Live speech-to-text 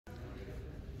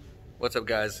What's up,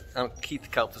 guys? I'm Keith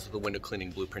Kalfas with the Window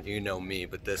Cleaning Blueprint. You know me,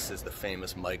 but this is the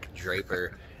famous Mike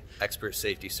Draper, Expert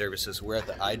Safety Services. We're at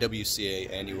the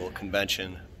IWCA annual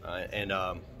convention, and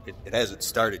it hasn't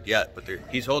started yet, but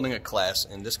he's holding a class,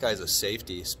 and this guy's a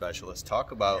safety specialist.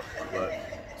 Talk about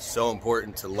what's so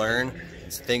important to learn,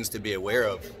 things to be aware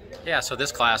of. Yeah, so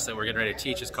this class that we're getting ready to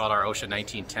teach is called our OSHA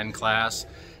 1910 class,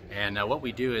 and what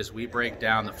we do is we break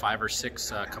down the 5 or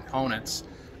 6 components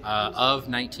of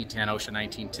 1910, OSHA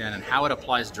 1910, and how it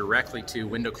applies directly to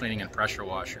window cleaning and pressure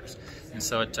washers. And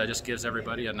so it just gives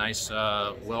everybody a nice,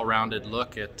 well-rounded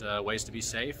look at ways to be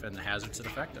safe and the hazards that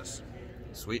affect us.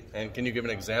 Sweet. And can you give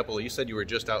an example? You said you were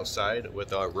just outside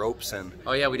with ropes and...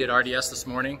 Oh yeah, we did RDS this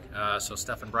morning. So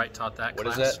Stephen Bright taught that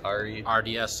class. What is that?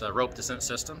 RDS, rope descent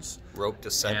systems. Rope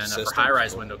descent systems. For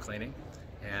high-rise window cleaning.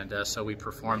 And so we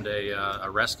performed a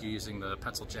rescue using the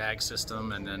Petzl JAG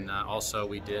system, and then also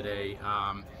we did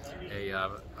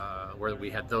where we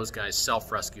had those guys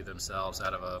self-rescue themselves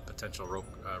out of a potential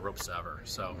rope sever.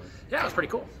 So yeah, it was pretty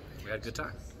cool. We had a good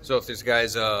time. So if there's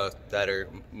guys that are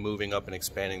moving up and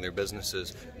expanding their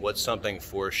businesses, what's something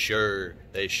for sure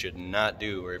they should not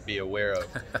do or be aware of?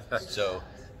 So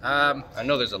I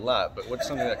know there's a lot, but what's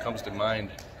something that comes to mind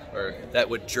or that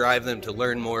would drive them to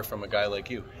learn more from a guy like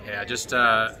you? Yeah, just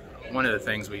one of the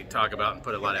things we talk about and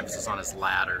put a lot of emphasis on is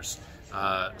ladders.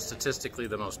 Statistically,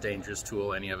 the most dangerous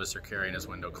tool any of us are carrying as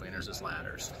window cleaners is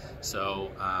ladders.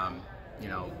 So, you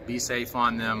know, be safe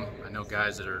on them. I know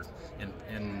guys that are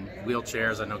in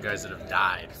wheelchairs. I know guys that have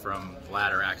died from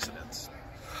ladder accidents.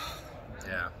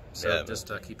 Yeah. So yeah. Just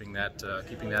keeping that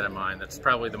in mind. That's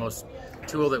probably the most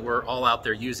tool that we're all out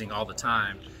there using all the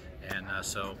time. And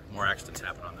so more accidents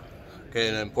happen on them. Okay,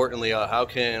 and importantly, how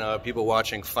can people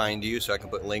watching find you? So I can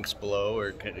put links below,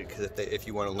 or if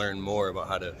you want to learn more about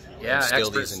how to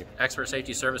instill these in your...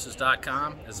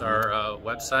 ExpertSafetyServices.com is our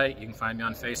website. You can find me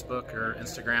on Facebook or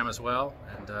Instagram as well,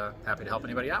 and happy to help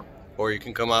anybody out. Or you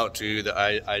can come out to the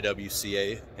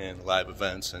IWCA and live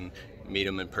events and meet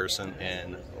them in person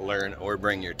and learn, or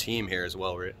bring your team here as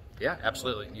well, right? Yeah,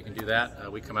 absolutely. You can do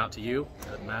that. We come out to you. It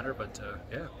doesn't matter, but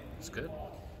yeah, it's good.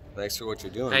 Thanks for what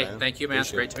you're doing, man. Hey, thank you, man.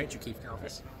 It's great to meet you, Keith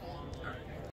Kalfas.